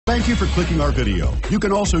Thank you for clicking our video. You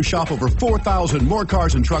can also shop over 4,000 more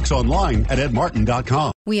cars and trucks online at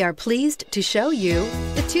edmartin.com. We are pleased to show you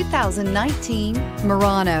the 2019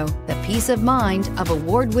 Murano. The peace of mind of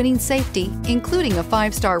award-winning safety, including a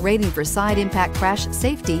 5-star rating for side impact crash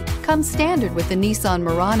safety, comes standard with the Nissan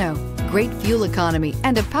Murano. Great fuel economy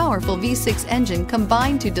and a powerful V6 engine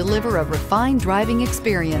combine to deliver a refined driving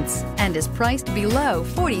experience and is priced below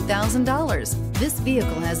 $40,000. This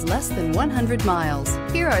vehicle has less than 100 miles.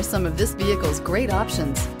 Here are some of this vehicle's great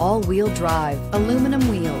options: all-wheel drive, aluminum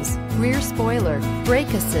wheels, rear spoiler, brake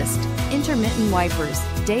assist, intermittent wipers,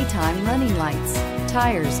 daytime running lights,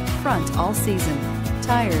 tires, front all season,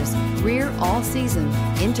 tires, rear all season,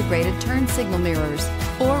 integrated turn signal mirrors,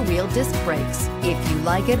 4-wheel disc brakes. If you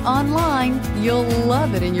like it online, you'll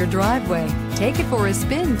love it in your driveway. Take it for a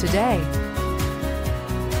spin today.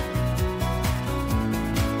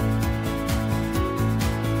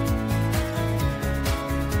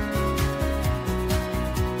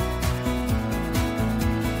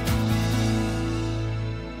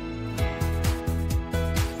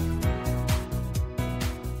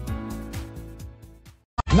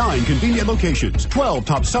 Nine convenient locations, 12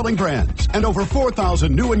 top-selling brands, and over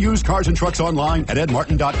 4,000 new and used cars and trucks online at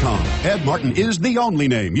edmartin.com. Ed Martin is the only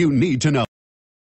name you need to know.